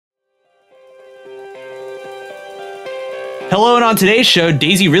Hello, and on today's show,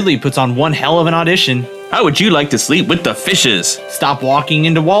 Daisy Ridley puts on one hell of an audition. How would you like to sleep with the fishes? Stop walking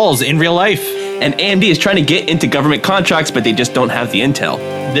into walls in real life. And AMD is trying to get into government contracts, but they just don't have the intel.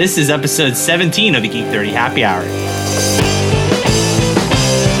 This is episode 17 of the Geek 30 Happy Hour.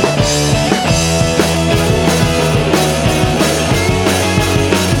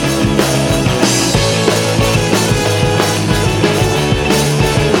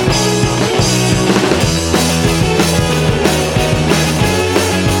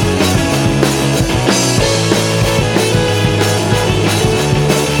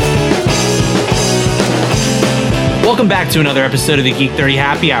 Welcome back to another episode of the Geek 30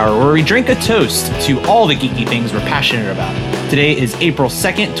 Happy Hour, where we drink a toast to all the geeky things we're passionate about. Today is April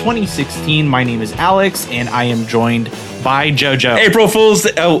 2nd, 2016. My name is Alex, and I am joined by JoJo. April Fool's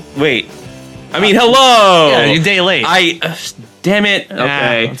Day. Oh, wait. I mean, hello. Yeah, you're a day late. Damn it.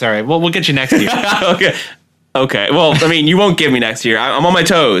 Okay. It's all right. We'll get you next year. Okay. Well, I mean, you won't give me next year. I'm on my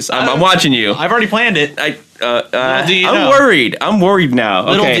toes. I'm watching you. I've already planned it. I'm worried. I'm worried now.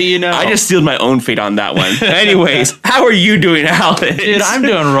 Little do you know. I just sealed my own fate on that one. Anyways, how are you doing, Alex? Dude, I'm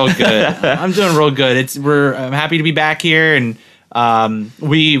doing real good. I'm happy to be back here, and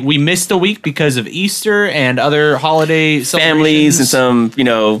we missed a week because of Easter and other holiday families and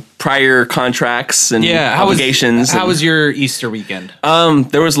some prior contracts and obligations. How was your Easter weekend?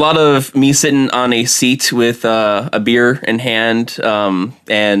 There was a lot of me sitting on a seat with a beer in hand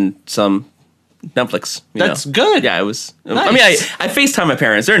and some Netflix. That's good. Yeah, it was. Nice. I mean, I FaceTime my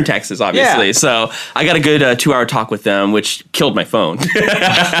parents. They're in Texas, obviously. Yeah. So I got a good 2-hour talk with them, which killed my phone. But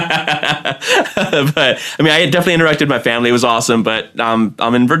I mean, I definitely interacted with my family. It was awesome. But I'm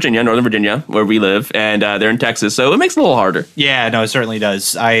in Virginia, Northern Virginia, where we live, and they're in Texas, so it makes it a little harder. Yeah, no, it certainly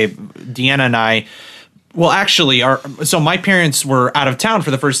does. Deanna and I, well, actually, so my parents were out of town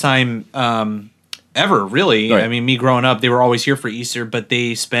for the first time ever, really. Right. I mean, me growing up, they were always here for Easter, but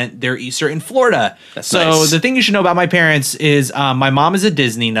they spent their Easter in Florida. That's so nice. The thing you should know about my parents is my mom is a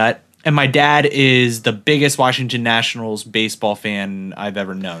Disney nut, and my dad is the biggest Washington Nationals baseball fan I've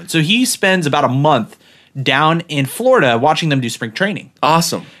ever known. So he spends about a month down in Florida watching them do spring training.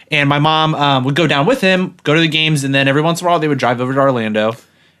 Awesome. And my mom would go down with him, go to the games, and then every once in a while they would drive over to Orlando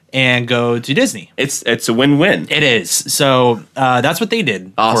and go to Disney. It's a win-win. It is. So that's what they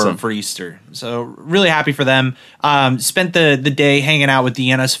did awesome. for Easter. So really happy for them. Spent the day hanging out with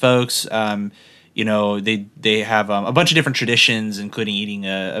Deanna's folks. They have a bunch of different traditions, including eating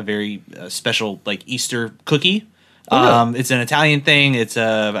a very special Easter cookie. Really? It's an Italian thing. It's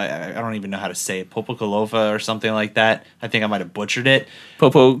I don't even know how to say it, Popocolova or something like that. I think I might have butchered it.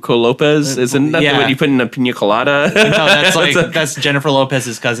 Popo Lopez, isn't that what you put in a pina colada? No, that's Jennifer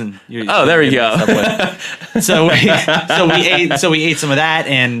Lopez's cousin. There we go. So we ate some of that,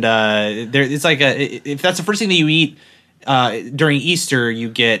 and it's like if that's the first thing that you eat during Easter, you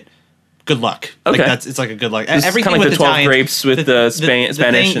get good luck. Okay, it's like a good luck. It's everything kind of with like the 12 Italians, grapes with the Spanish.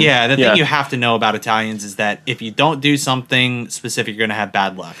 The thing you have to know about Italians is that if you don't do something specific, you're going to have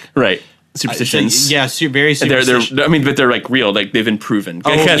bad luck. Right. Superstitions. Very superstitious. But they're real. They've been proven.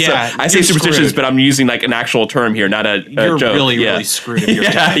 Oh, yeah. So I say superstitions, screwed. but I'm using an actual term here, not a You're joke. really screwed if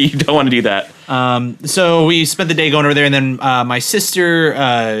you're you don't want to do that. So we spent the day going over there, and then my sister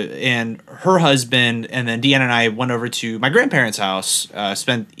and her husband, and then Deanna and I went over to my grandparents' house,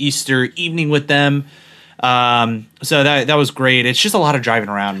 spent Easter evening with them. So that was great. It's just a lot of driving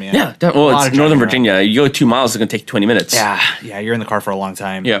around, man. Yeah. Well, it's Northern Virginia. You go 2 miles, it's going to take 20 minutes. Yeah. You're in the car for a long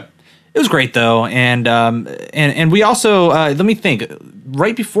time. Yeah. It was great though, and we also let me think.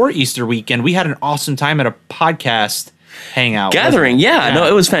 Right before Easter weekend, we had an awesome time at a podcast hangout gathering. No,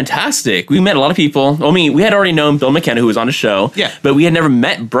 it was fantastic. We met a lot of people. I mean, we had already known Bill McKenna, who was on the show. Yeah, but we had never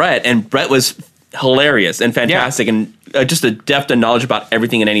met Brett, and Brett was hilarious and fantastic, and just a depth of knowledge about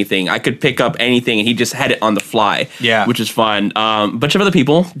everything and anything. I could pick up anything, and he just had it on the fly. Yeah, which is fun. Bunch of other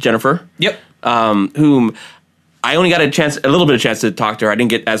people, Jennifer. Yep. Whom I only got a little bit of chance to talk to her. I didn't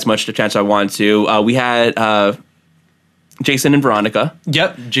get as much the chance I wanted to. We had Jason and Veronica.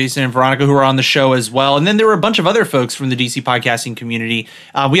 Yep, Jason and Veronica, who were on the show as well. And then there were a bunch of other folks from the DC podcasting community.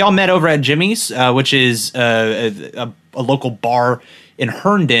 We all met over at Jimmy's, which is a local bar in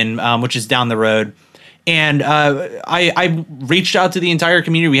Herndon, which is down the road. And I reached out to the entire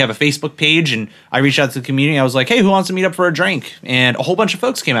community. We have a Facebook page, and I reached out to the community. I was like, hey, who wants to meet up for a drink? And a whole bunch of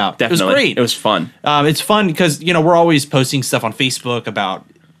folks came out. Definitely. It was great. It was fun. It's fun because, we're always posting stuff on Facebook about,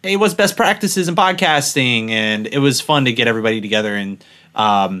 hey, what's best practices in podcasting? And it was fun to get everybody together and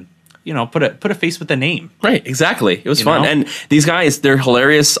put a face with a name. Right, exactly. It was fun. know? And these guys, they're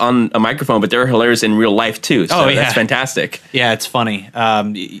hilarious on a microphone, but they're hilarious in real life too. So that's fantastic. Yeah, it's funny.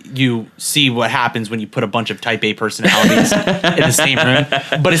 You see what happens when you put a bunch of type A personalities in the same room.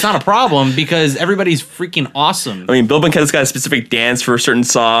 But it's not a problem because everybody's freaking awesome. I mean, Bill Bunkett's got a specific dance for certain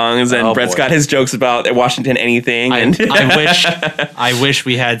songs, and Brett's got his jokes about Washington anything. I wish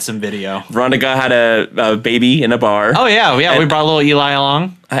we had some video. Veronica had a baby in a bar. Oh, yeah. We brought a little Eli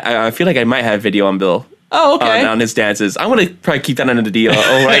along. I feel like I might have video on Bill. Oh, okay. On his dances. I want to probably keep that under the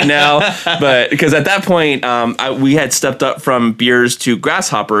DLO right now. But because at that point, we had stepped up from beers to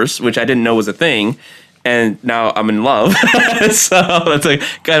grasshoppers, which I didn't know was a thing. And now I'm in love. So that's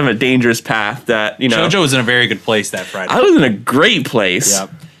kind of a dangerous path that, JoJo was in a very good place that Friday. I was in a great place. Yep.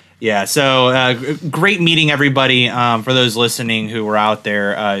 Yeah, so great meeting everybody. For those listening who were out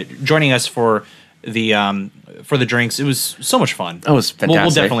there joining us for the drinks, it was so much fun. That was fantastic.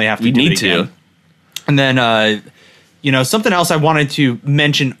 We'll definitely have to. We do need it again. to. And then something else I wanted to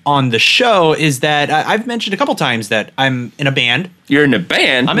mention on the show is that I've mentioned a couple times that I'm in a band. You're in a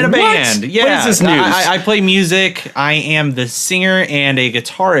band? I'm in a band. Yeah. What is this news? I play music. I am the singer and a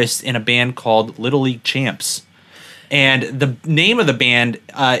guitarist in a band called Little League Champs. And the name of the band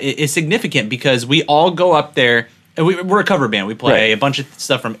is significant because we all go up there. And we're a cover band. We play a bunch of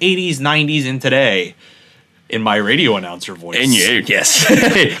stuff from 80s, 90s, and today. In my radio announcer voice. And yes.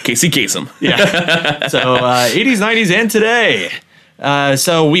 Casey Kasem. Yeah. So 80s, 90s, and today.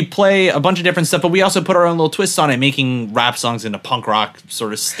 So we play a bunch of different stuff, but we also put our own little twists on it, making rap songs into punk rock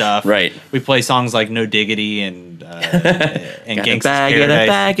sort of stuff. Right. We play songs like No Diggity and Gangsta's Bag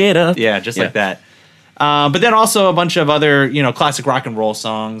Paradise. it up. Yeah, just like that. But then also a bunch of other, classic rock and roll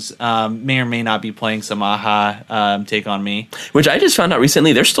songs. May or may not be playing some Aha, Take On Me. Which I just found out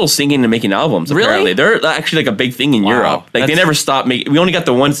recently, they're still singing and making albums, Really? apparently. They're actually like a big thing in Europe. Like they never stopped making, we only got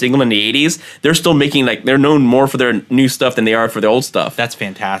the one single in the 80s. They're still making, they're known more for their new stuff than they are for their old stuff. That's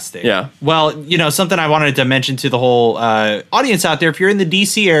fantastic. Yeah. Well, something I wanted to mention to the whole audience out there, if you're in the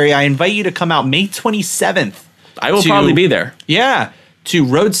DC area, I invite you to come out May 27th. I will probably be there. Yeah. To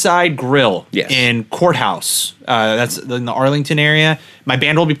Roadside Grill in Courthouse. That's in the Arlington area. My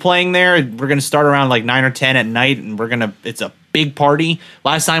band will be playing there. We're going to start around 9 or 10 at night, and it's a big party.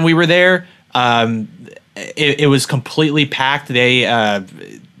 Last time we were there, it was completely packed. There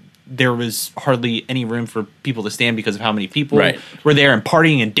was hardly any room for people to stand because of how many people were there and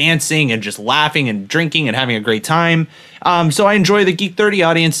partying and dancing and just laughing and drinking and having a great time. So I enjoy the Geek 30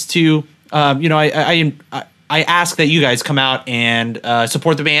 audience to, I ask that you guys come out and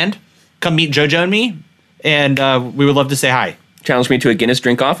support the band. Come meet JoJo and me, and we would love to say hi. Challenge me to a Guinness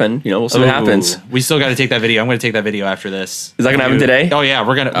drink-off, and we'll see what happens. We still got to take that video. I'm going to take that video after this. Is that going to happen today? Oh yeah,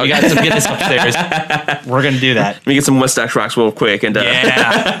 we got some Guinness upstairs. We're going to do that. Let me get some Mustache Rocks real quick, and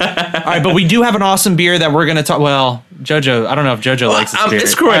yeah. All right, but we do have an awesome beer that we're going to talk. Well, JoJo, I don't know if JoJo likes this beer.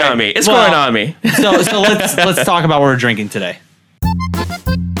 It's growing on me. It's growing on me. So let's talk about what we're drinking today.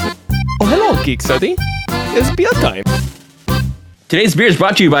 Oh, hello, Geek Study. It's beer time. Today's beer is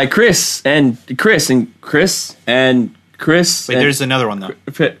brought to you by Chris. Wait, there's another one though.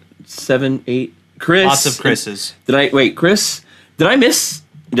 7, 8. Chris. Lots of Chris's. Chris? Did I miss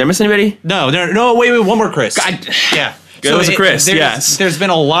anybody? No. Wait, one more Chris. God. Yeah. It was a Chris. Yes. There's been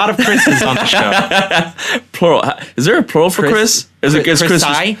a lot of Chris's on the show. Plural. Is there a plural for Chris? Is it Chris?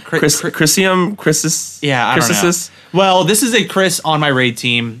 Chrissium? Chris's? Yeah, I don't know. Well, this is a Chris on my raid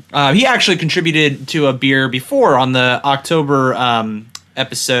team. He actually contributed to a beer before on the October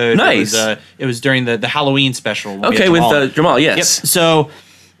episode. Nice. It was during the Halloween special. Okay, with Jamal, yes. Yep. So,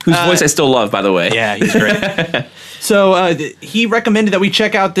 whose voice I still love, by the way. Yeah, he's great. So he recommended that we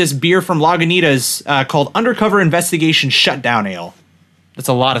check out this beer from Lagunitas called Undercover Investigation Shutdown Ale. That's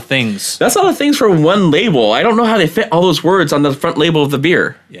a lot of things. That's a lot of things for one label. I don't know how they fit all those words on the front label of the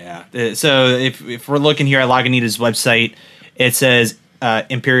beer. Yeah. So if we're looking here at Lagunitas' website, it says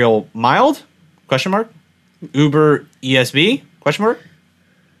Imperial Mild? ? Uber ESB ?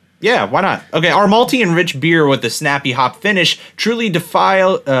 Yeah, why not? Okay, our malty and rich beer with the snappy hop finish truly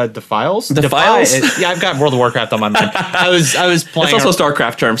defiles. Defiles? Yeah, I've got World of Warcraft on my mind. I was playing. It's also a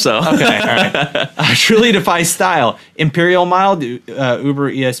StarCraft term, so okay, all right. Truly defies style. Imperial Mild,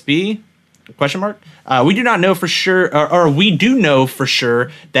 Uber ESB ? We do not know for sure, or we do know for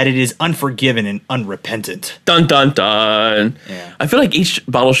sure that it is unforgiven and unrepentant. Dun dun dun. Yeah. I feel like each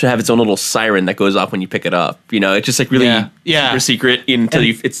bottle should have its own little siren that goes off when you pick it up. It's just really super secret until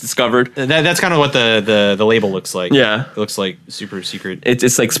it's discovered. That's kind of what the label looks like. Yeah, it looks like super secret.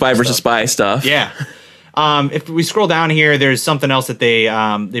 It's like spy versus spy stuff. Yeah. If we scroll down here, there's something else that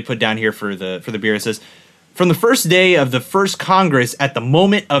they put down here for the beer. It says, From the first day of the first Congress, at the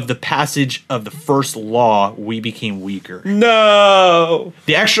moment of the passage of the first law, we became weaker. No.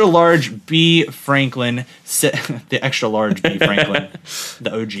 The extra large B. Franklin said, the OG.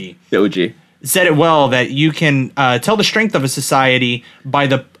 The OG. Said it well that you can tell the strength of a society by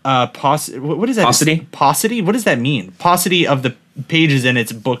the what is that? Paucity? Paucity? What does that mean? Paucity of the pages in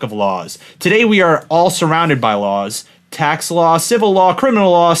its book of laws. Today we are all surrounded by laws, tax law, civil law,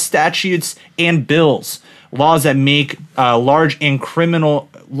 criminal law, statutes, and bills. Laws that make large and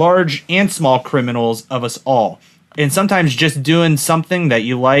small criminals of us all. And sometimes just doing something that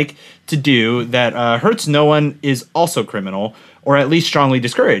you like to do that hurts no one is also criminal, or at least strongly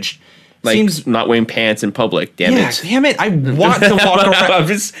discouraged. Like Seems not wearing pants in public. Damn it. Damn it! I want to walk around. What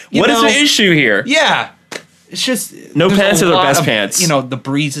is the issue here? Yeah, it's just No there's pants a are the lot best of- pants. You know, the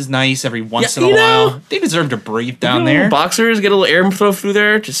breeze is nice every once Yeah, in a you know. while. They deserve to breathe down Little there. Boxers get a little air flow through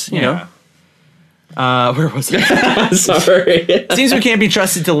there. Just, you know. Where was it? Sorry. Seems we can't be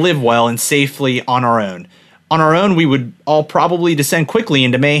trusted to live well and safely on our own. On our own, we would all probably descend quickly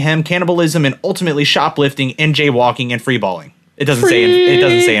into mayhem, cannibalism, and ultimately shoplifting and jaywalking and freeballing. It doesn't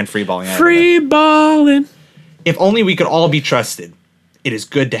say in freeballing. either. Free balling. If only we could all be trusted. It is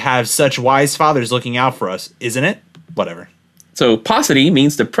good to have such wise fathers looking out for us, isn't it? Whatever. So, paucity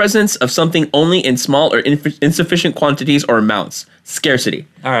means the presence of something only in small or insufficient quantities or amounts. Scarcity.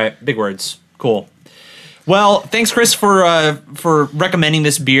 All right, big words. Cool. Well, thanks, Chris, for recommending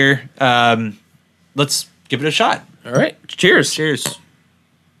this beer. Let's give it a shot. All right. Cheers. Cheers.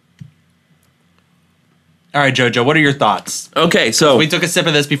 All right, Jojo, what are your thoughts? Okay, so We took a sip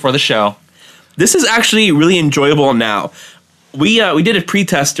of this before the show. this is actually really enjoyable now. We did a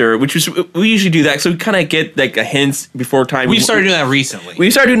pre-tester, which was we usually do that, so we kind of get like a hint before time. We started doing that recently.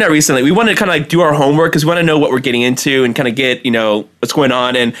 We started doing that recently. We wanted to kind of like do our homework because we want to know what we're getting into and kind of get what's going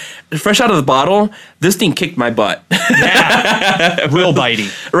on. And fresh out of the bottle, this thing kicked my butt. Real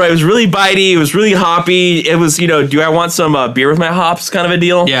bitey. Right, it was really bitey. It was really hoppy. It was, do I want some beer with my hops kind of a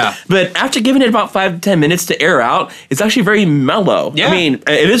deal? Yeah. But after giving it about 5 to 10 minutes to air out, it's actually very mellow. Yeah. I mean,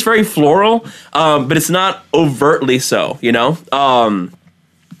 it is very floral, but it's not overtly so, It's got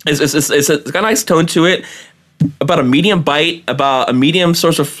a nice tone to it. About a medium bite, about a medium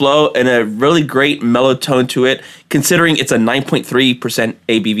source of flow, and a really great mellow tone to it, considering it's a 9.3%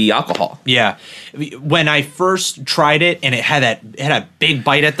 ABV alcohol. Yeah. When I first tried it and it had a big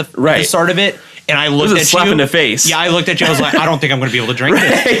bite at the Right. start of it, and I looked It was a at slap you. in the face. Yeah, I looked at you. I was like, I don't think I'm going to be able to drink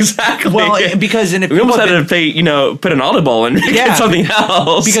this. Exactly. Well, because if we almost people had have to pay, put an audible and Yeah. get something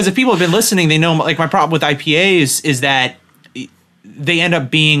else. because if people have been listening, they know like my problem with IPAs is that they end up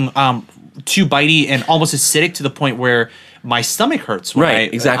being too bitey and almost acidic to the point where my stomach hurts. When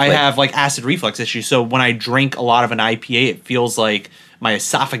Right, exactly. I have like acid reflux issues, so when I drink a lot of an IPA, it feels like my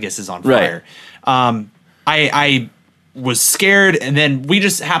esophagus is on Right. fire. I was scared, and then we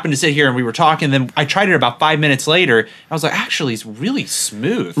just happened to sit here and we were talking. Then I tried it about 5 minutes later. I was like, actually, it's really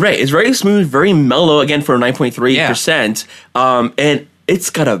smooth. Right, it's very smooth, very mellow, again, for 9.3%. And it's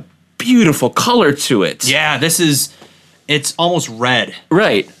got a beautiful color to it. Yeah, it's almost red.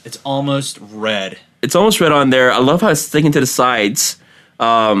 Right. It's almost red. It's almost red on there. I love how it's sticking to the sides.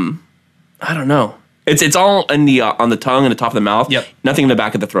 I don't know. It's all in the on the tongue and the top of the mouth. Yep. Nothing in the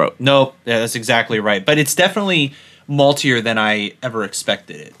back of the throat. Nope. Yeah, that's exactly right. But it's definitely maltier than I ever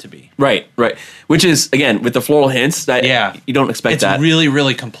expected it to be. Right. Which is, again, with the floral hints, that you don't expect It's that. really,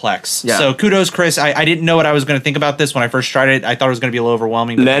 really complex. Yeah. So kudos, Chris. I didn't know what I was going to think about this when I first tried it. I thought it was going to be a little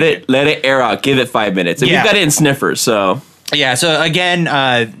overwhelming. but Let it air out. Give it 5 minutes. And Yeah. we've got it in sniffers, so... Yeah, so again,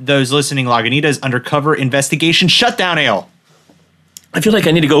 those listening, Lagunitas Undercover Investigation Shutdown Ale. I feel like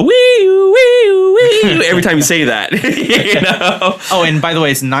I need to go wee every time you say that. Oh, and by the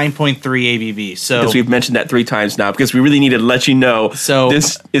way, it's 9.3 ABV. So Because we've mentioned that 3 times now, because we really need to let you know So-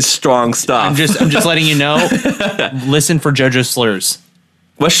 this is strong stuff. I'm just letting you know. Listen for JoJo slurs.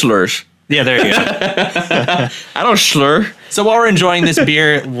 What slurs? Yeah, there you go. I don't slur. So while we're enjoying this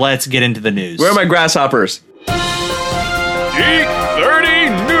beer, let's get into the news. Where are my grasshoppers? Geek 30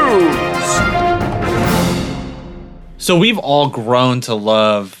 News. So we've all grown to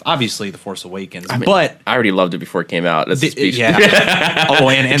love, obviously, The Force Awakens, but I already loved it before it came out. That's a speech. yeah. Oh,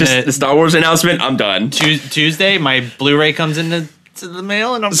 and Just the Star Wars announcement, I'm done. Tuesday, my Blu-ray comes into the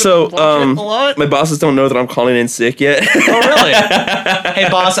mail, and I'm So, gonna watch it a lot. my bosses don't know that I'm calling in sick yet. Oh, really? Hey,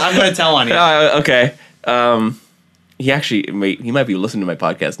 boss, I'm going to tell on you. Okay. He might be listening to my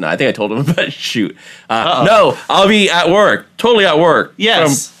podcast now. I think I told him, but shoot. No, I'll be at work. Totally at work.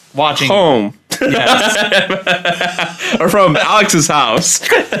 Yes, From watching. home. Yes. or from Alex's house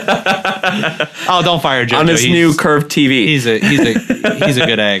Oh, don't fire JoJo. on this new curved TV. He's a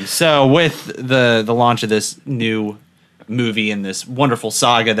good egg. So with the launch of this new movie and this wonderful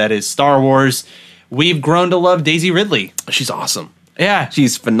saga that is Star Wars, we've grown to love Daisy Ridley. She's awesome. Yeah,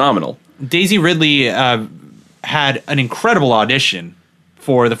 She's phenomenal. Daisy Ridley had an incredible audition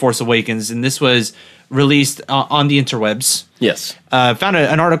for The Force Awakens, and this was released on the interwebs. Yes. Found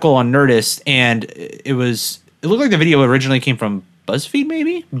an article on Nerdist, and it looked like the video originally came from BuzzFeed,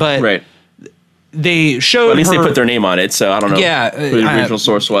 maybe, but Right. they showed. Well, at least her, they put their name on it, so I don't know Yeah, who the original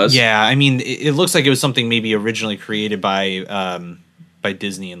source was. Yeah, I mean, it looks like it was something maybe originally created by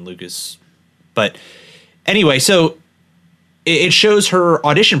Disney and Lucas, but anyway, so it shows her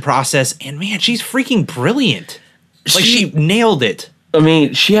audition process, and man, she's freaking brilliant. Like she nailed it. I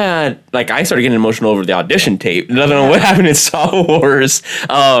mean, she had I started getting emotional over the audition tape. I don't know what happened in Star Wars.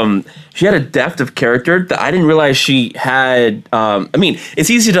 She had a depth of character that I didn't realize she had. I mean, it's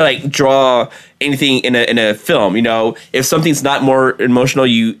easy to draw anything in a film. You know, if something's not more emotional,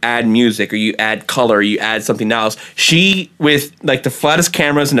 you add music or you add color, you add something else. She, with the flattest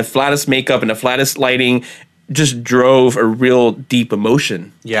cameras and the flattest makeup and the flattest lighting, just drove a real deep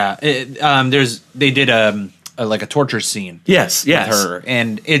emotion. Yeah, they did a torture scene. Yes, with her,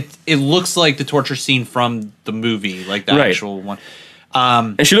 and it looks like the torture scene from the movie, like the actual one.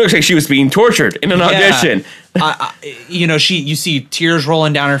 And she looks like she was being tortured in an audition. You see tears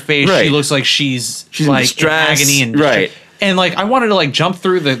rolling down her face. Right. She looks like she's in in distress. agony and Right. And I wanted to jump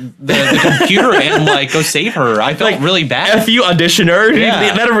through the computer and go save her. I felt really bad. F you, auditioner.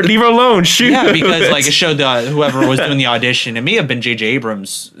 Yeah. Leave her alone. Shoot. Yeah, because it showed whoever was doing the audition. It may have been J.J.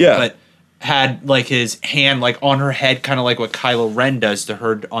 Abrams. Yeah. But had his hand on her head, kind of like what Kylo Ren does to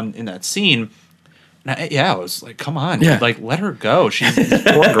her in that scene. And I was like, come on, Yeah. let her go. She's this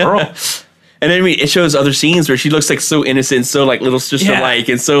poor girl. And then it shows other scenes where she looks so innocent, so little sister-like,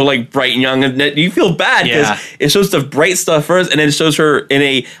 and so bright and young. And you feel bad because it shows the bright stuff first, and then it shows her in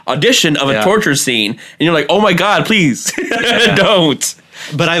a audition of a torture scene, and you're like, oh my god, please don't.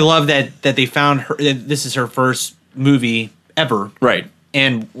 But I love that they found her. This is her first movie ever, Right.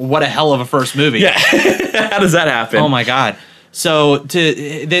 and what a hell of a first movie. Yeah. How does that happen? Oh my god. So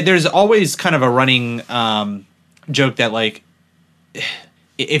there's always kind of a running joke that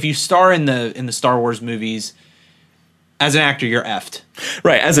if you star in the Star Wars movies as an actor, you're effed.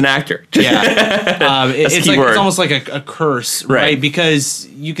 Right, as an actor. Yeah. It's word. almost like a curse, right? Because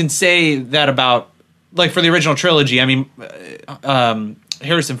you can say that about for the original trilogy. I mean,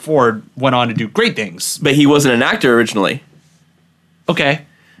 Harrison Ford went on to do great things. But he wasn't an actor originally. Okay.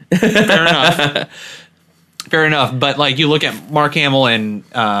 Fair enough. Fair enough. But you look at Mark Hamill and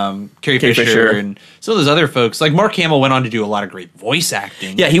Carrie Fisher and some of those other folks. Mark Hamill went on to do a lot of great voice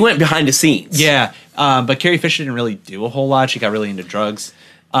acting. Yeah, he went behind the scenes. Yeah. But Carrie Fisher didn't really do a whole lot. She got really into drugs.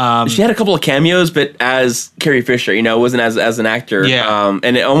 She had a couple of cameos, but as Carrie Fisher, wasn't as an actor. Yeah.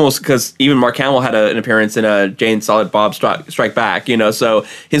 And it almost, because even Mark Hamill had an appearance in a Jay and Silent Bob Strike Back, so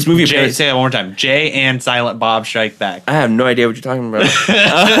his movie appearance. Say that one more time. Jay and Silent Bob Strike Back. I have no idea what you're talking about.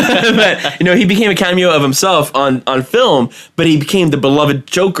 But, he became a cameo of himself on film, but he became the beloved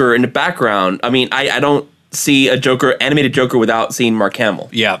Joker in the background. I mean, I don't see a animated Joker without seeing Mark Hamill.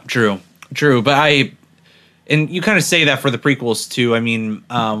 Yeah, true. But and you kind of say that for the prequels too. I mean,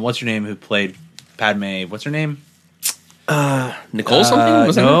 what's her name who played Padme? What's her name? Nicole something?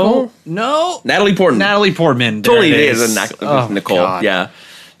 Was that Nicole? No. Natalie Portman. Natalie Portman. Totally There it is Oh, Nicole. God. Yeah.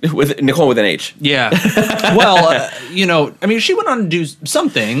 With Nicole with an H. Yeah. Well, I mean, she went on to do some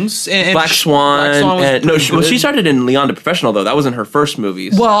things. And Black Swan. was she started in Leon the Professional, though. That wasn't her first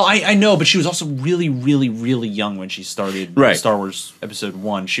movies. Well, I know, but she was also really, really, really young when she started Right. Star Wars Episode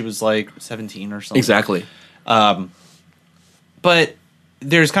 1. She was 17 or something. Exactly. But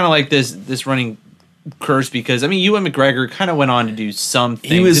there's kind of this running curse because, I mean, Ewan McGregor kind of went on to do some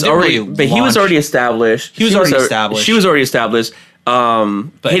things. He was already established. He was already established. She was already established.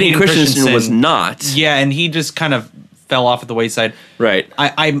 But Hayden Christensen was not. Yeah, and he just kind of fell off at the wayside. Right.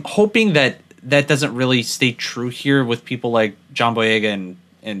 I'm hoping that doesn't really stay true here with people like John Boyega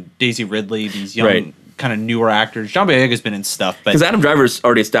and Daisy Ridley, these young kind of newer actors. John Boyega's been in stuff, but because Adam Driver's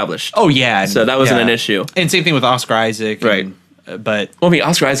already established. Oh yeah, so that wasn't an issue. And same thing with Oscar Isaac, right? But I mean,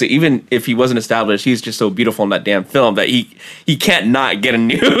 Oscar Isaac, even if he wasn't established, he's just so beautiful in that damn film that he can't not get a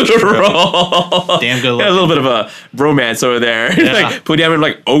new role. Damn good looking. Got a little bit of a bromance over there. Yeah. Poe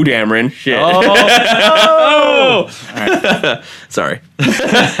Dameron, oh Dameron, shit. Oh, no! Sorry,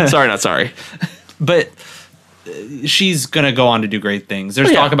 sorry, not sorry. But she's gonna go on to do great things.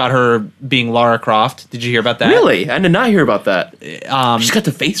 There's talk about her being Lara Croft. Did you hear about that? Really? I did not hear about that. She's got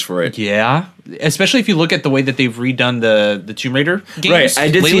the face for it. Yeah, especially if you look at the way that they've redone the Tomb Raider games. Right,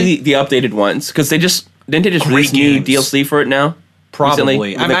 I did lately. see the updated ones because didn't they just release new games. DLC for it now?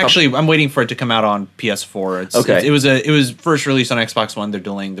 Probably. Recently? I'm waiting for it to come out on PS4. Okay. It was first released on Xbox One. They're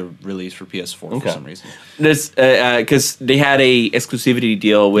delaying the release for PS4 for some reason. This because they had a exclusivity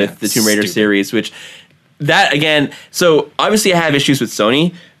deal with the Tomb Raider series, which that again. So obviously, I have issues with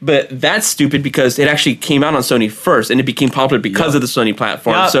Sony, but that's stupid because it actually came out on Sony first, and it became popular because of the Sony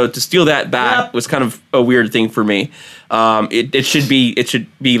platform. Yep. So to steal that back was kind of a weird thing for me. It should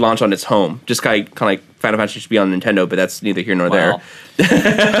be launched on its home, just kind of like Final Fantasy should be on Nintendo, but that's neither here nor there.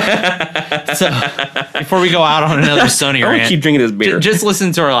 So before we go out on another Sony I rant, keep drinking this beer. just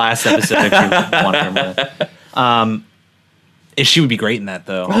listen to our last episode if you want to hear more. She would be great in that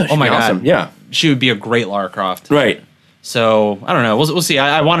though. Oh my god, awesome. Yeah, she would be a great Lara Croft. right. So I don't know. We'll see.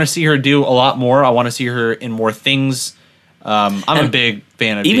 I want to see her do a lot more. I want to see her in more things. I'm a big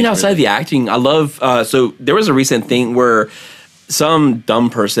fan of Even Daisy outside Ridley. the acting. I love. So there was a recent thing where some dumb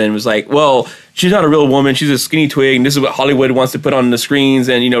person was like, "Well, she's not a real woman. She's a skinny twig. And this is what Hollywood wants to put on the screens.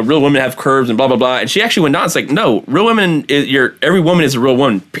 And real women have curves and blah blah blah." And she actually went on. It's like, no, real women. Every woman is a real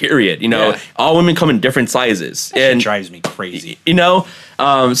woman. Period. All women come in different sizes. It And drives me crazy.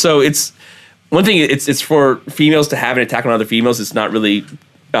 so it's one thing. It's for females to have an attack on other females. It's not really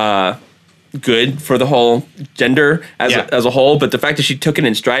good for the whole gender as a whole. But the fact that she took it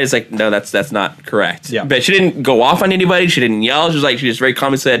in stride is like, no, that's not correct. Yeah. But she didn't go off on anybody. She didn't yell. She just very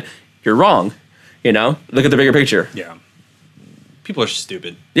calmly said, "You're wrong." Look at the bigger picture. Yeah. People are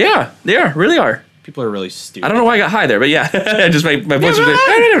stupid. Yeah, they really are. People are really stupid. I don't know why I got high there, but yeah, just my voice was.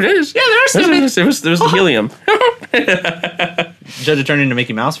 Yeah, they're stupid. There was the helium. Judge turned into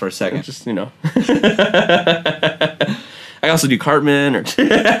Mickey Mouse for a second. Just I also do Cartman.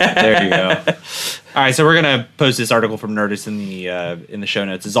 There you go. All right, so we're gonna post this article from Nerdist in the show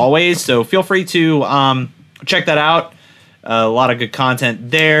notes as always. So feel free to check that out. A lot of good content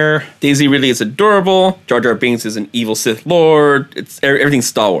there. Daisy Ridley is adorable. Jar Jar Binks is an evil Sith Lord. It's everything's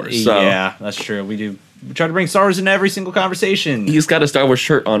Star Wars. So. Yeah, that's true. We try to bring Star Wars into every single conversation. He's got a Star Wars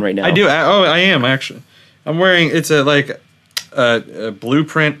shirt on right now. I do. I am actually. I'm wearing. It's a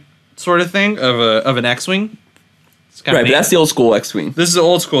blueprint sort of thing of an X-wing. Right, but that's the old school X-wing. This is the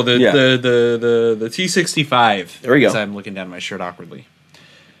old school. The T-65. There we go. As I'm looking down at my shirt awkwardly.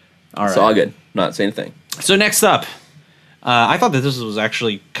 All right. It's all good. Not saying a thing. So next up, I thought that this was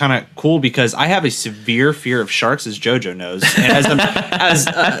actually kind of cool because I have a severe fear of sharks, as JoJo knows, and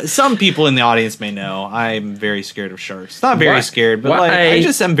as some people in the audience may know, I'm very scared of sharks. Not very scared, but I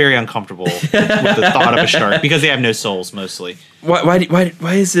just am very uncomfortable with the thought of a shark because they have no souls mostly. Why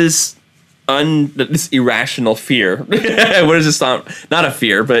is this this irrational fear? What is this? Not a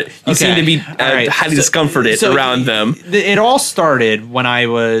fear, but you seem to be highly discomforted around them. It all started when I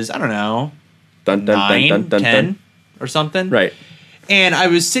was, I don't know, 10 or something. Right. And I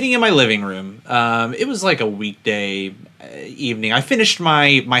was sitting in my living room. It was like a weekday evening. I finished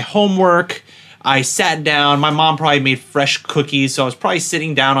my homework. I sat down. My mom probably made fresh cookies, so I was probably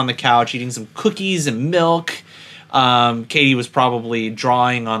sitting down on the couch eating some cookies and milk. Katie was probably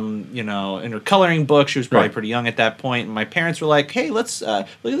drawing on, in her coloring book. She was probably pretty young at that point. And my parents were like, "Hey, let's look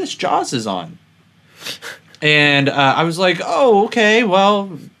at this. Jaws is on." And I was like, "Oh, okay.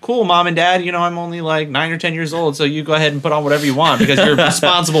 Well, cool, Mom and Dad. I'm only like 9 or 10 years old, so you go ahead and put on whatever you want because you're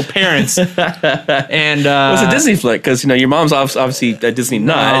responsible parents." And it's a Disney flick because your mom's obviously a Disney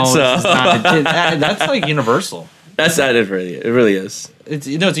nut. No, so that's like Universal. It really is. It's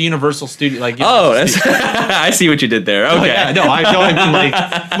it's a Universal studio. Like I see what you did there. Okay, yeah, no, I don't mean like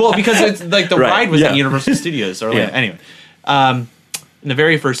because it's like the ride was at Universal Studios. Anyway, in the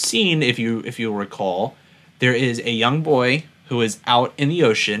very first scene, if you'll recall, there is a young boy who is out in the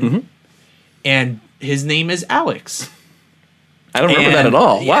ocean, and his name is Alex. I don't remember that at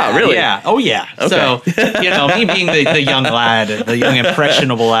all. Wow, really? Yeah. Oh, yeah. Okay. So me being the young lad, the young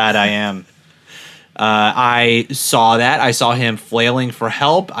impressionable lad I am. I saw that. I saw him flailing for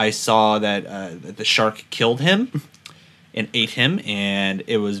help. I saw that the shark killed him and ate him, and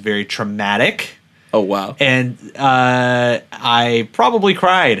it was very traumatic. Oh, wow. And I probably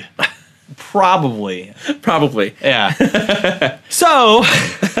cried. Probably. Yeah. So,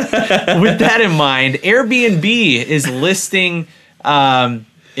 with that in mind, Airbnb is listing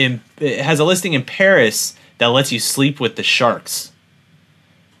has a listing in Paris that lets you sleep with the sharks.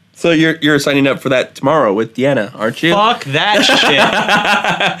 So you're signing up for that tomorrow with Deanna, aren't you? Fuck that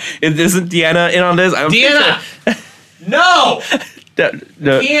shit. Isn't Deanna in on this? Deanna! No!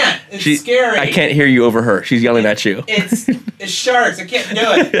 No, can't. It's scary. I can't hear you over her. She's yelling at you. It's sharks. I can't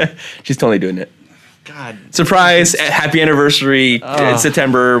do it. She's totally doing it. God. Surprise! Happy anniversary!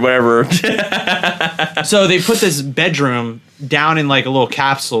 September, whatever. So they put this bedroom down in like a little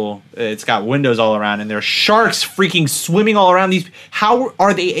capsule. It's got windows all around, and there are sharks freaking swimming all around these. How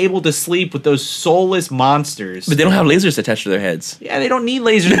are they able to sleep with those soulless monsters? But they don't have lasers attached to their heads. Yeah, they don't need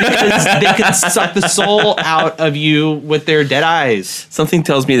lasers because they can suck the soul out of you with their dead eyes. Something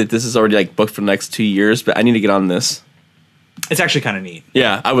tells me that this is already like booked for the next 2 years, but I need to get on this. It's actually kind of neat.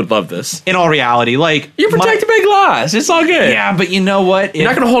 Yeah, I would love this. In all reality, like You're protected by glass. It's all good. Yeah, but you know what? You're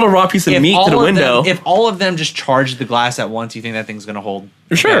not going to hold a raw piece of meat to the window. If all of them just charge the glass at once, you think that thing's going to hold?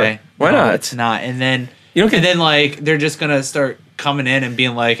 Sure. Okay? Why No, not? It's not. And then You don't get- and then like they're just going to start coming in and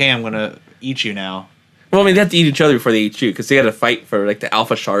being like, "Hey, I'm going to eat you now." Well, I mean, they have to eat each other before they eat you because they got to fight for like the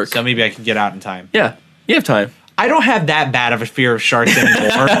alpha shark. So maybe I can get out in time. Yeah, you have time. I don't have that bad of a fear of sharks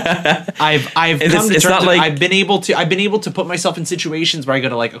anymore. I've come to it's terms not with- like- I've been able to put myself in situations where I go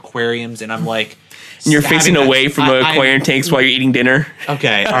to like aquariums and I'm like And you're facing having away from I'm- aquarium tanks while you're eating dinner.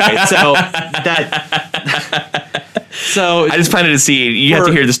 Okay, all right. So so I just planted a seed. You have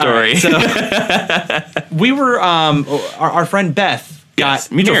to hear the story. All right, so we were our friend Beth got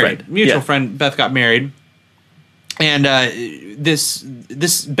Yes, mutual married. friend. Mutual Yeah. friend Beth got married. And this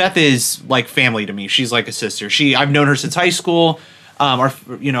Beth is like family to me. She's like a sister. I've known her since high school. Our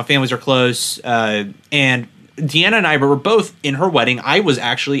families are close. And Deanna and I were both in her wedding. I was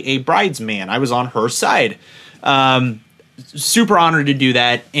actually a bridesman. I was on her side. Super honored to do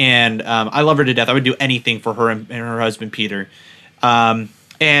that, and I love her to death. I would do anything for her and her husband Peter. And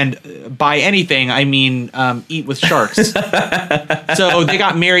by anything, I mean eat with sharks. So they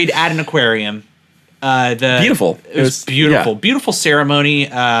got married at an aquarium. Beautiful. It was beautiful. yeah. Beautiful ceremony.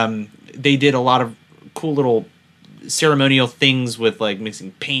 They did a lot of cool little ceremonial things with like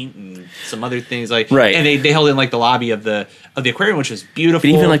mixing paint and some other things Right. And they held it in like the lobby of the aquarium, which was beautiful.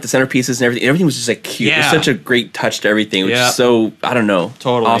 But even like the centerpieces and everything was just like cute. Yeah. It was such a great touch to everything. Which Yeah. is so, I don't know.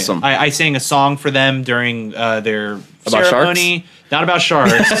 Totally Awesome. I sang a song for them during their About ceremony. Not about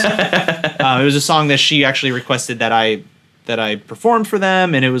sharks. It was a song that she actually requested that I performed for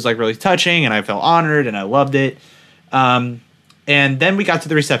them, and it was like really touching, and I felt honored, and I loved it. And then we got to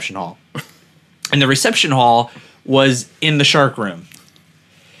the reception hall, and the reception hall was in the shark room.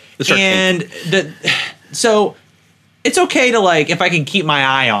 The shark tank. And so it's okay to like if I can keep my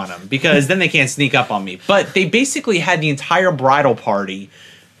eye on them because then they can't sneak up on me. But they basically had the entire bridal party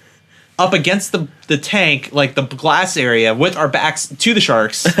up against the tank, like the glass area, with our backs to the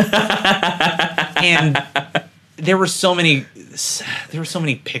sharks, and there were so many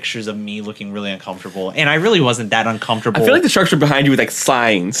pictures of me looking really uncomfortable, and I really wasn't that uncomfortable. I feel like the sharks are behind you with like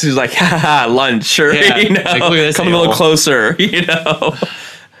signs. It's like, ha ha, lunch, or Yeah, you know, like, look at this come a little a-hole. closer, you know.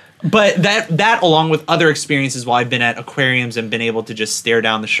 But that along with other experiences while I've been at aquariums and been able to just stare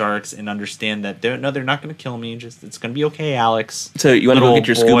down the sharks and understand that they're not going to kill me. Just it's going to be okay, Alex. So you want to go get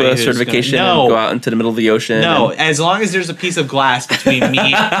your Little boy scuba who's certification gonna- and No. go out into the middle of the ocean? No, and- as long as there's a piece of glass between me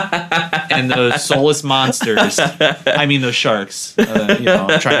and those soulless monsters. I mean those sharks.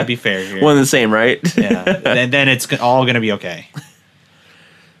 I'm trying to be fair here. one and the same, right? Yeah, then it's all going to be okay.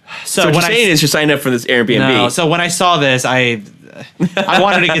 So what you're saying is you're signing up for this Airbnb. No, so when I saw this, I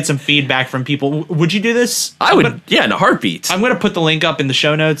wanted to get some feedback from people. Would you do this? I would, yeah, in a heartbeat. I'm going to put the link up in the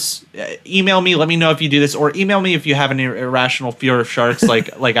show notes. Email me. Let me know if you do this, or email me if you have an irrational fear of sharks,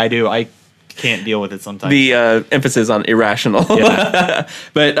 like I do. I can't deal with it sometimes. The emphasis on irrational. Yeah.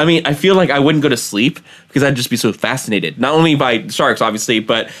 But I mean, I feel like I wouldn't go to sleep because I'd just be so fascinated, not only by sharks, obviously,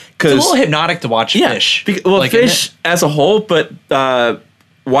 but it's a because little hypnotic to watch fish. Fish as a whole, but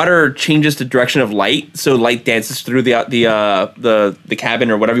water changes the direction of light, so light dances through the cabin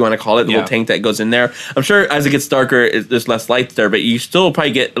or whatever you want to call it, the Yeah. little tank that goes in there. I'm sure as it gets darker, there's less light there, but you still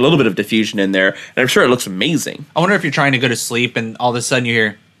probably get a little bit of diffusion in there, and I'm sure it looks amazing. I wonder if you're trying to go to sleep and all of a sudden you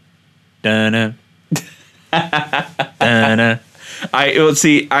hear, "Dun-na, dun-na, I'm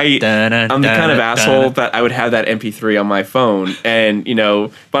the kind of asshole that I would have that MP3 on my phone, and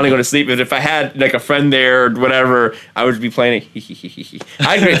finally go to sleep. But if I had like a friend there or whatever, I would be playing it.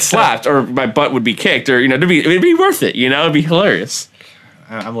 I'd get slapped, or my butt would be kicked, or it'd be worth it. It'd be hilarious.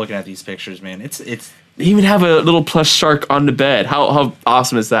 I'm looking at these pictures, man. It's. They even have a little plush shark on the bed. How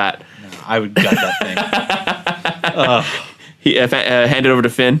awesome is that? I would gut that thing. Hand it over to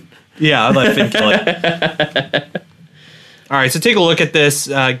Finn. Yeah, I'd let Finn kill it. All right, so take a look at this.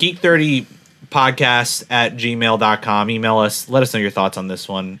 Geek30podcast at gmail.com. Email us. Let us know your thoughts on this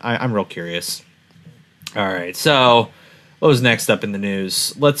one. I'm real curious. All right, so what was next up in the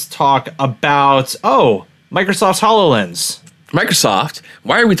news? Let's talk about, Microsoft's HoloLens. Microsoft.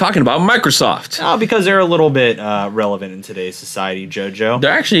 Why are we talking about Microsoft? Oh, because they're a little bit relevant in today's society, JoJo.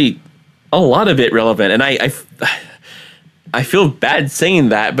 They're actually a lot of it relevant, and I feel bad saying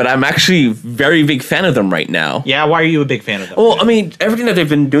that, but I'm actually a very big fan of them right now. Yeah, why are you a big fan of them? Well, I mean, everything that they've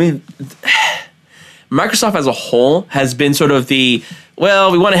been doing, Microsoft as a whole has been sort of we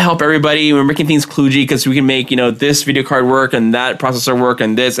want to help everybody. We're making things kludgy because we can make, this video card work and that processor work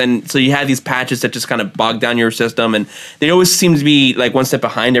and this. And so you had these patches that just kind of bog down your system. And they always seem to be like one step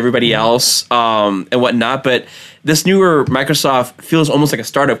behind everybody else and whatnot. But this newer Microsoft feels almost like a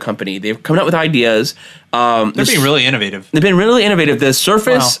startup company. They've come out with ideas. They're being really innovative. They've been really innovative. The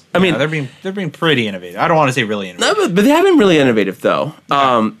Surface, they're being pretty innovative. I don't want to say really innovative. No, but they have been really innovative though.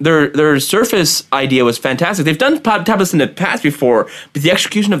 Their Surface idea was fantastic. They've done tablets in the past before, but the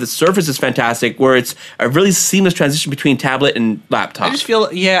execution of the Surface is fantastic, where it's a really seamless transition between tablet and laptop. I just feel,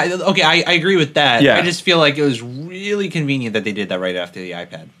 I agree with that. Yeah. I just feel like it was really convenient that they did that right after the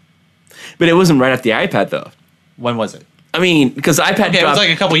iPad. But it wasn't right after the iPad though. When was it? I mean, because the iPad it was like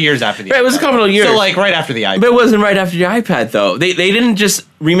a couple years after the iPad. Right, it was a couple of years. So like right after the iPad. But it wasn't right after the iPad though. They didn't just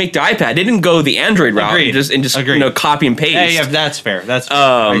remake the iPad. They didn't go the Android route and just copy and paste. Yeah, that's fair. That's fair.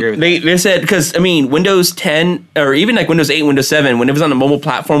 I agree with that. They said, because Windows 10 or even like Windows 8, Windows 7, when it was on the mobile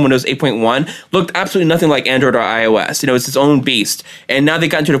platform, Windows 8.1 looked absolutely nothing like Android or iOS. It's its own beast. And now they've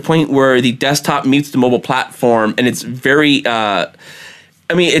gotten to the point where the desktop meets the mobile platform, and it's very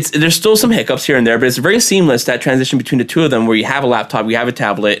there's still some hiccups here and there, but it's very seamless, that transition between the two of them, where you have a laptop, you have a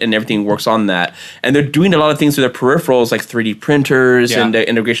tablet, and everything works on that. And they're doing a lot of things with their peripherals, like 3D printers and the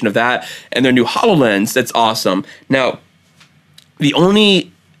integration of that, and their new HoloLens. That's awesome. Now, the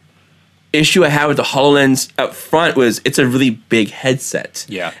only issue I had with the HoloLens up front was it's a really big headset.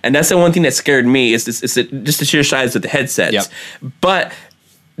 Yeah. And that's the one thing that scared me is just the sheer size of the headsets. Yep. But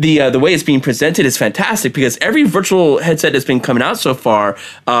the way it's being presented is fantastic, because every virtual headset that's been coming out so far,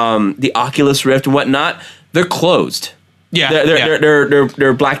 the Oculus Rift and whatnot, they're closed. Yeah,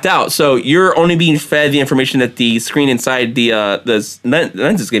 they're blacked out. So you're only being fed the information that the screen inside the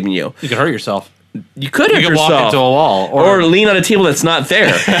lens is giving you. You could hurt yourself. You could hurt yourself. Walk into a wall or lean on a table that's not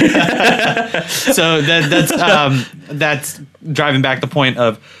there. So that's driving back the point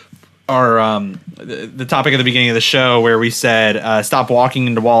of our the topic at the beginning of the show, where we said stop walking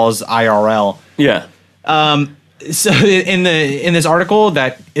into walls IRL. Yeah. So in this article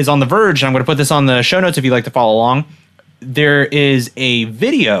that is on The Verge, and I'm going to put this on the show notes if you'd like to follow along, there is a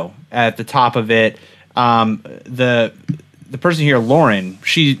video at the top of it. The person here, Lauren,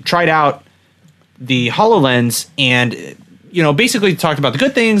 she tried out the HoloLens and basically talked about the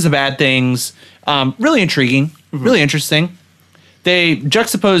good things, the bad things. Really intriguing, really interesting. They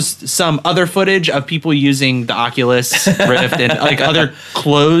juxtaposed some other footage of people using the Oculus Rift and like other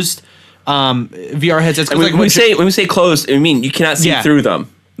closed VR headsets. When we say closed, I mean you cannot see through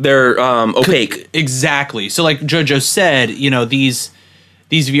them. They're opaque. Exactly. So like JoJo said, these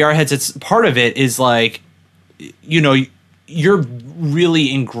VR headsets, part of it is like, you're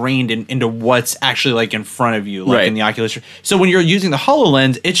really ingrained into what's actually like in front of you, like in the Oculus. So when you're using the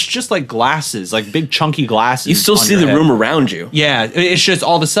HoloLens, it's just like glasses, like big chunky glasses. You still see the room around you. Yeah, it's just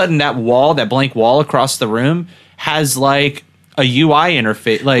all of a sudden that blank wall across the room has like a UI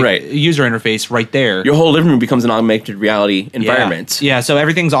interface, like user interface right there. Your whole living room becomes an augmented reality environment. Yeah, so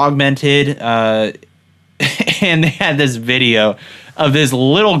everything's augmented. And they had this video of this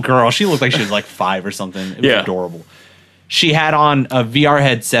little girl. She looked like she was like 5 or something. It was adorable. She had on a VR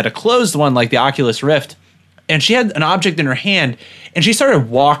headset, a closed one like the Oculus Rift, and she had an object in her hand, and she started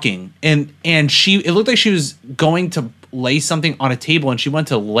walking, and it looked like she was going to lay something on a table, and she went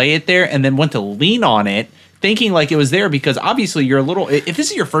to lay it there and then went to lean on it, thinking like it was there, because obviously you're a little, if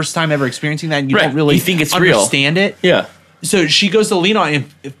this is your first time ever experiencing that and you don't really think it's understand real. it. Yeah. So she goes to lean on it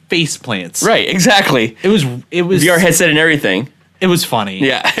and face plants. Right, exactly. It was VR headset and everything. It was funny.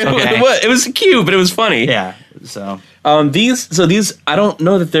 Yeah. Okay. It was cute, but it was funny. Yeah. So these I don't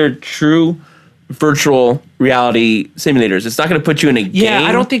know that they're true virtual reality simulators. It's not going to put you in a game. Yeah,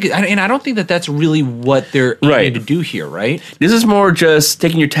 I don't think that that's really what they're aiming to do here, right? This is more just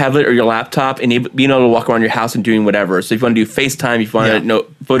taking your tablet or your laptop and being able to walk around your house and doing whatever. So if you want to do FaceTime, if you want to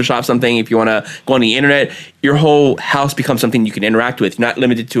Photoshop something, if you want to go on the internet, your whole house becomes something you can interact with. You're not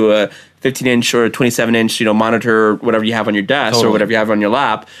limited to a 15-inch or a 27-inch, monitor or whatever you have on your desk or whatever you have on your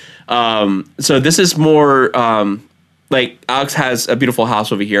lap. So this is more like Alex has a beautiful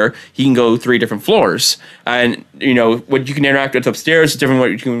house over here. He can go 3 different floors, and what you can interact with upstairs is different from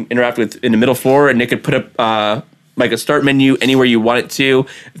what you can interact with in the middle floor. And they could put up like a start menu anywhere you want it to,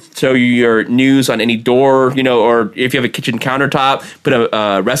 show you your news on any door, or if you have a kitchen countertop, put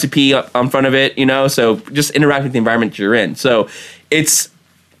a recipe up on front of it, so just interact with the environment you're in. So it's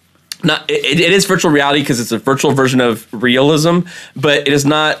not, it is virtual reality because it's a virtual version of realism, but it is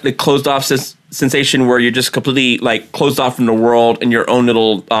not the closed off sensation where you're just completely like closed off from the world in your own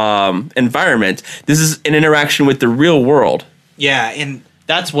little environment. This is an interaction with the real world. Yeah, and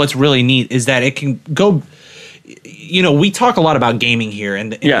that's what's really neat is that it can go. We talk a lot about gaming here,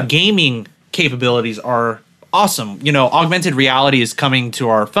 and gaming capabilities are awesome. Augmented reality is coming to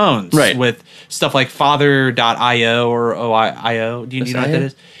our phones with stuff like Father.io or OIO. Do you know what that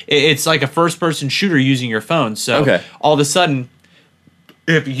is? It's like a first-person shooter using your phone. So all of a sudden,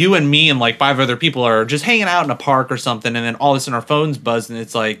 if you and me and like 5 other people are just hanging out in a park or something, and then all of a sudden our phones buzz and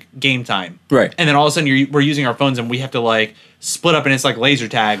it's like game time. Right. And then all of a sudden we're using our phones and we have to like split up and it's like laser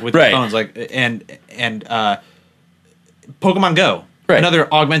tag with the phones. Like and Pokemon Go. Right.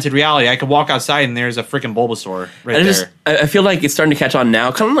 Another augmented reality. I could walk outside and there's a freaking Bulbasaur there. I feel like it's starting to catch on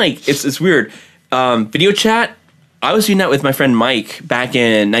now. Kind of like it's weird. Video chat. I was doing that with my friend Mike back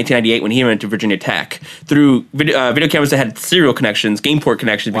in 1998 when he went to Virginia Tech through video cameras that had serial connections, game port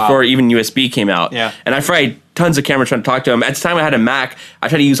connections before even USB came out. Yeah. And I fried tons of cameras trying to talk to him. At the time I had a Mac. I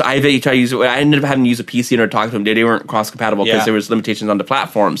tried to use iVid. I ended up having to use a PC in order to talk to him. They weren't cross compatible because there was limitations on the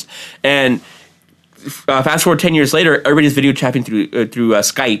platforms. And fast forward 10 years later, everybody's video chatting through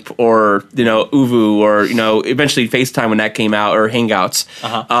Skype or Uvu or eventually FaceTime when that came out or Hangouts.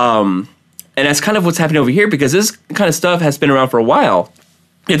 And that's kind of what's happening over here because this kind of stuff has been around for a while.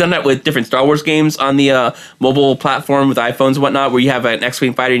 They've done that with different Star Wars games on the mobile platform with iPhones and whatnot, where you have an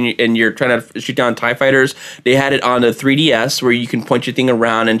X-Wing fighter and you're trying to shoot down TIE fighters. They had it on the 3DS where you can point your thing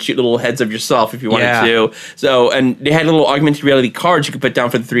around and shoot little heads of yourself if you wanted to. So, and they had little augmented reality cards you could put down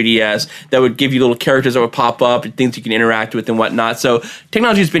for the 3DS that would give you little characters that would pop up and things you can interact with and whatnot. So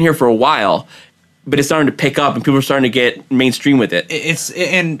technology has been here for a while, but it's starting to pick up and people are starting to get mainstream with it.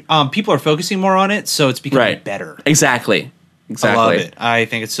 People are focusing more on it, so it's becoming better. Exactly. I love it. I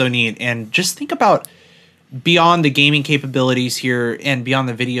think it's so neat. And just think about beyond the gaming capabilities here and beyond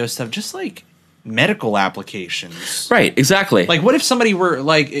the video stuff, just like medical applications. Right, exactly. Like what if somebody were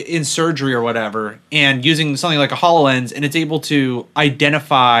like in surgery or whatever and using something like a HoloLens and it's able to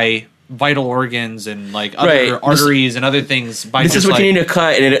identify vital organs and like other arteries and other things by this is what you need to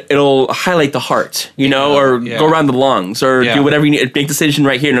cut and it'll highlight the heart or go around the lungs or do whatever you need, make the decision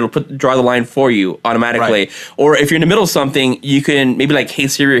right here and it'll draw the line for you automatically. Or if you're in the middle of something, you can maybe like Hey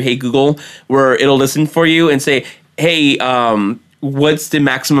Siri or Hey Google where it'll listen for you and say, hey, what's the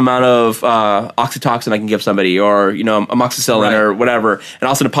maximum amount of oxytocin I can give somebody, or amoxicillin or whatever, and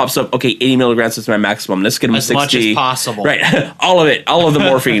also it pops up. Okay, 80 milligrams is my maximum. Let's get them to 60. As much as possible. Right, all of it, all of the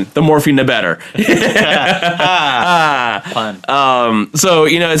morphine. The morphine, the better. Fun. So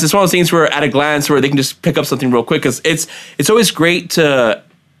it's just one of those things where at a glance where they can just pick up something real quick because it's always great to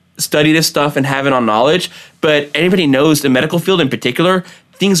study this stuff and have it on knowledge, but anybody knows the medical field in particular,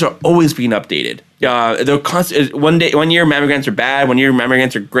 things are always being updated. They're constant. 1 year mammograms are bad. 1 year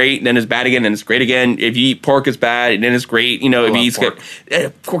mammograms are great. And then it's bad again. And it's great again. If you eat pork, it's bad. And then it's great. If you eat pork.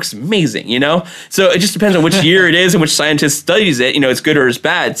 Pork's amazing. So it just depends on which year it is and which scientist studies it. It's good or it's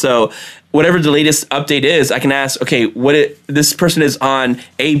bad. So whatever the latest update is, I can ask. Okay, this person is on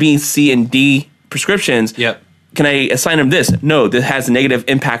A, B, C, and D prescriptions. Yep. Can I assign them this? No, this has a negative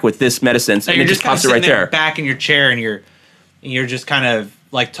impact with this medicine. So and it just pops it right there. Back in your chair, and you're just kind of.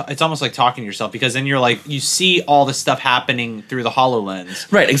 Like it's almost like talking to yourself because then you're like you see all the stuff happening through the HoloLens.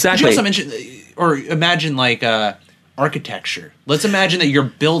 Right, exactly. Could you also mention or imagine like architecture. Let's imagine that you're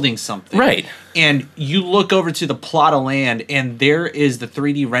building something. Right. And you look over to the plot of land and there is the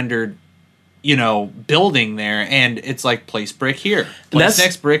 3D rendered building there, and it's like place brick here, place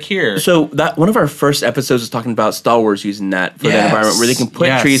next brick here. So that one of our first episodes was talking about Star Wars using that for that environment where they can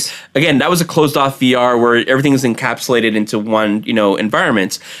put trees. Again, that was a closed off VR where everything is encapsulated into one,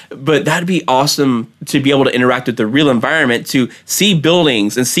 environment. But that'd be awesome to be able to interact with the real environment, to see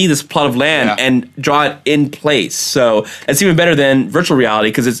buildings and see this plot of land and draw it in place. So it's even better than virtual reality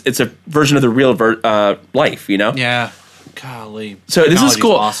because it's a version of the real life, Yeah. Golly. So this is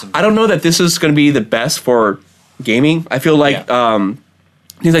cool. Awesome. I don't know that this is going to be the best for gaming. I feel like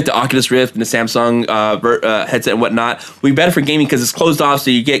things like the Oculus Rift and the Samsung headset and whatnot will be better for gaming because it's closed off, so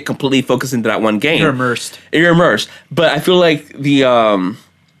you get completely focused into that one game. You're immersed. But I feel like the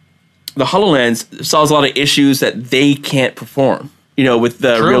HoloLens solves a lot of issues that they can't perform. with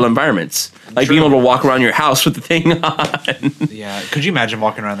the True. real environments. Like True. being able to walk around your house with the thing on. Yeah. Could you imagine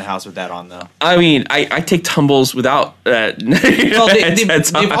walking around the house with that on though? I mean, I take tumbles without Well,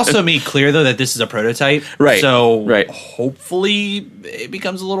 they've also made clear though that this is a prototype, Right, So right. hopefully it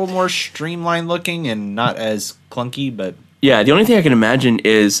becomes a little more streamlined looking and not as clunky. But Yeah, the only thing I can imagine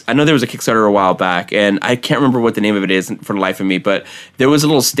is I know there was a Kickstarter a while back, and I can't remember what the name of it is for the life of me, but there was a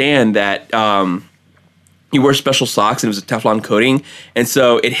little stand that you wear special socks and it was a Teflon coating, and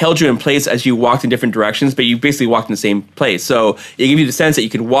so it held you in place as you walked in different directions, but you basically walked in the same place. So it gave you the sense that you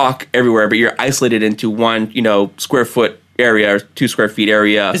could walk everywhere, but you're isolated into one, square foot area or 2 square feet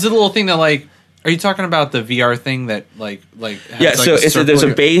area. is it a little thing that like? Are you talking about the VR thing that like? Has Yeah, like so there's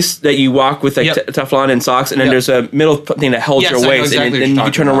a base that you walk with like Yep. Teflon and socks, and then Yep. there's a middle thing that holds Yes, your I know waist, exactly and what then you're you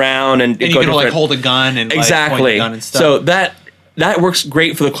can turn talking about. around and and you go can like different- hold a gun and like, point exactly. the gun and stuff. So that works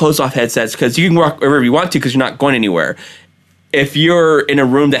great for the closed-off headsets because you can walk wherever you want to because you're not going anywhere. If you're in a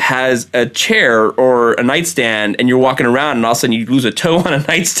room that has a chair or a nightstand and you're walking around and all of a sudden you lose a toe on a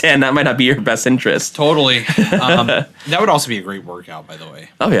nightstand, that might not be your best interest. Totally. That would also be a great workout, by the way.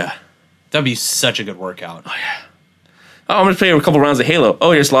 Oh yeah. That'd be such a good workout. Oh, I'm gonna play a couple rounds of Halo.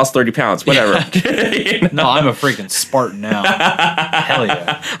 Oh, you just lost 30 pounds. Whatever. No, I'm a freaking Spartan now. Hell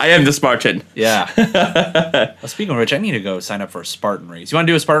yeah. I am the Spartan. Yeah. Well, speaking of which, I need to go sign up for a Spartan race. You want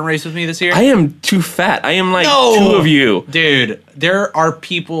to do a Spartan race with me this year? I am too fat. I am like No! 2 of you. Dude, there are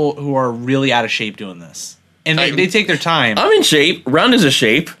people who are really out of shape doing this. And they take their time. I'm in shape. Round is a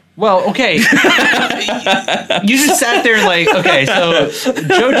shape. Well, okay. You just sat there like, okay, so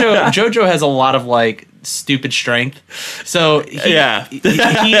Jojo has a lot of like stupid strength. So he, Yeah. he, For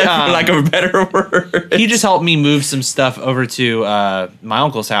lack of a better word. he just helped me move some stuff over to my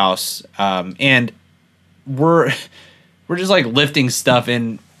uncle's house, and we're just like lifting stuff.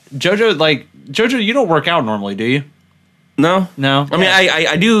 And Jojo, you don't work out normally, do you? No. No. I mean,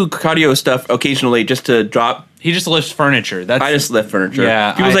 I do cardio stuff occasionally just to drop. He just lifts furniture. That's I just lift furniture.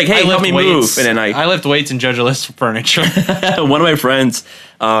 yeah. People's like, hey, I help lift me weights. move. And then I lift weights and Jojo lifts furniture. one of my friends,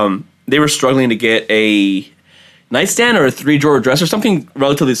 they were struggling to get a nightstand or a 3-drawer dresser, something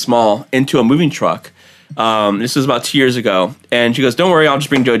relatively small, into a moving truck. This was about 2 years ago, and she goes, "Don't worry, I'll just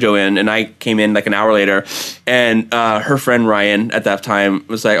bring JoJo in." And I came in like an hour later, and her friend Ryan at that time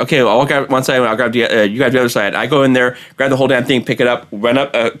was like, "Okay, well, I'll grab one side, I'll grab you grab the other side." I go in there, grab the whole damn thing, pick it up, run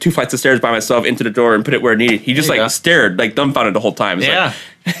up 2 flights of stairs by myself into the door, and put it where it needed. He just There you like go. stared, like dumbfounded the whole time. It's Yeah.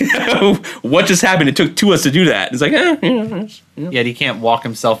 like, what just happened? It took 2 of us to do that. It's like, Yet he can't walk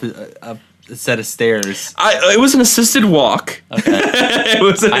himself up a set of stairs. it was an assisted walk. Okay. It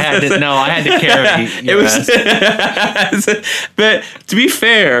was. I had to carry It was, but to be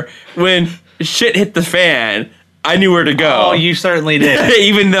fair, when shit hit the fan, I knew where to go. Oh, you certainly did.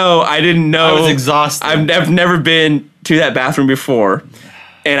 Even though I didn't know. I was exhausted. I've never been to that bathroom before,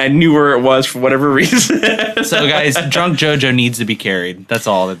 and I knew where it was for whatever reason. So, guys, drunk JoJo needs to be carried. That's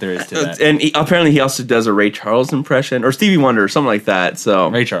all that there is to that. And apparently, he also does a Ray Charles impression or Stevie Wonder or something like that. So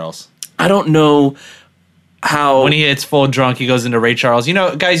Ray Charles. I don't know how. When he hits full drunk, he goes into Ray Charles. You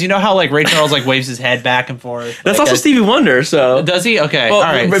know, guys, you know how like Ray Charles like waves his head back and forth. that's like, also Stevie Wonder. So Does he? Okay. Well,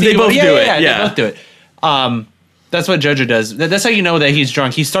 all right. but they Stevie- both do it, They yeah. both do it. That's what JoJo does. That's how you know that he's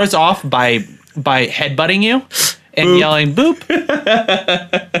drunk. He starts off by headbutting you and Boop. yelling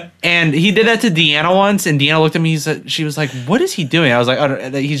 "boop." And he did that to Deanna once, and Deanna looked at me. She was like, "What is he doing?" I was like, "Oh,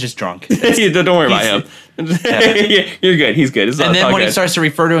 no, he's just drunk." don't worry about him. You're good. He's good. It's And all then when good. he starts to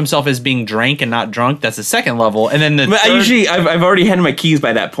refer to himself as being drank and not drunk, that's the second level. And then the But third, I've already handed my keys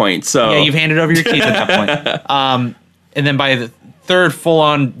by that point. So yeah, you've handed over your keys at that point. And then by the third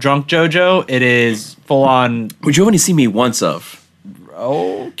full-on drunk JoJo, it is full-on which you've only seen me once of.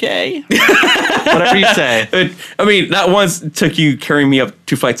 okay, whatever you say. I mean, that once took you carrying me up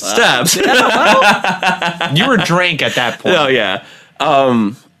 2 flights of steps. You were drank at that point. Oh yeah.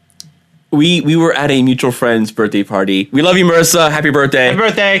 We were at a mutual friend's birthday party. We love you, Marissa. Happy birthday. Happy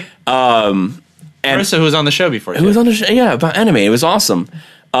birthday, And Marissa, who was on the show before. it was on the show, yeah, about anime. It was awesome.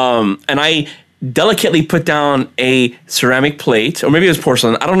 And I delicately put down a ceramic plate, or maybe it was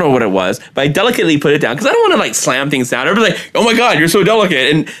porcelain. I don't know what it was, but I delicately put it down because I don't want to like slam things down. Everybody's like, "Oh my god, you're so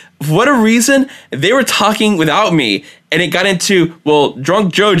delicate!" And for whatever reason, they were talking without me, and it got into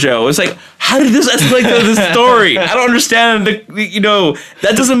drunk JoJo. It's like, how did this escalate to this story? I don't understand.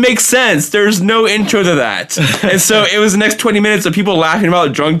 That doesn't make sense. There's no intro to that, and so it was the next 20 minutes of people laughing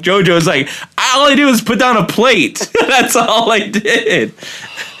about drunk JoJo. It's like all I did was put down a plate. That's all I did.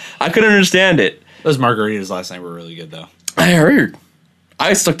 I couldn't understand it. Those margaritas last night were really good, though. I heard.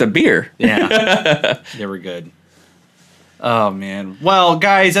 I stuck to beer. Yeah, they were good. Oh man. Well,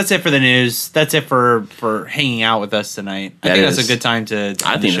 guys, that's it for the news. That's it for hanging out with us tonight. I think that's a good time to end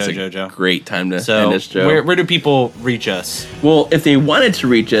the show, JoJo. Great time to So, end this show. where do people reach us? Well, if they wanted to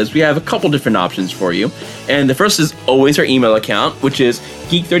reach us, we have a couple different options for you. And the first is always our email account, which is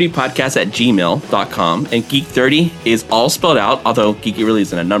geek30podcast@gmail.com. And geek30 is all spelled out, although geeky really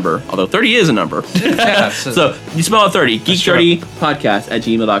isn't a number, although 30 is a number. So you spell out 30,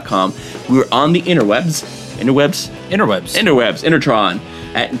 geek30podcast@gmail.com. We're on the interwebs, Intertron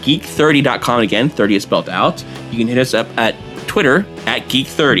at geek30.com. Again, 30 is spelled out. You can hit us up at Twitter at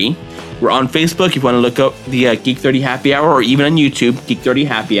geek30. We're on Facebook if you want to look up the Geek 30 Happy Hour, or even on YouTube, Geek 30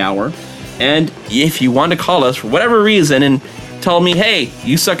 Happy Hour. And if you want to call us for whatever reason and tell me, hey,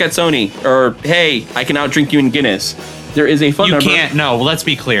 you suck at Sony, or hey, I can outdrink you in Guinness, there is a phone number. You can't. No, let's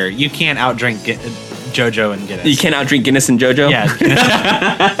be clear. You can't outdrink JoJo and Guinness. You can't outdrink Guinness and JoJo? Yeah.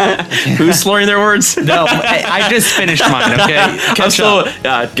 Who's slurring their words? No, I just finished mine, okay? Catch up.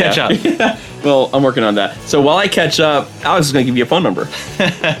 Well, I'm working on that. So while I catch up, Alex is going to give you a phone number.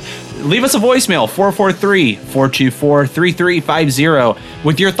 Leave us a voicemail, 443-424-3350,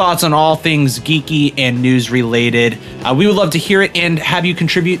 with your thoughts on all things geeky and news related. We would love to hear it and have you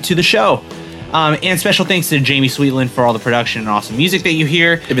contribute to the show. And special thanks to Jamie Sweetland for all the production and awesome music that you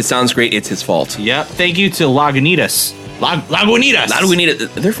hear. If it sounds great, it's his fault. Yep. Thank you to Lagunitas.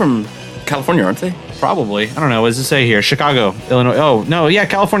 Lagunitas. They're from California, aren't they? Probably. I don't know. What does it say here? Chicago, Illinois. Oh, no. Yeah,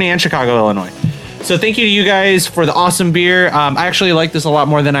 California and Chicago, Illinois. So thank you to you guys for the awesome beer. I actually like this a lot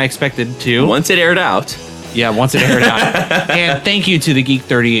more than I expected to. Once it aired out. Yeah, once it aired out. And thank you to the Geek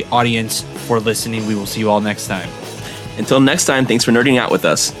 30 audience for listening. We will see you all next time. Until next time, thanks for nerding out with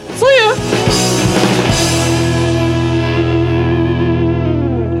us. See ya!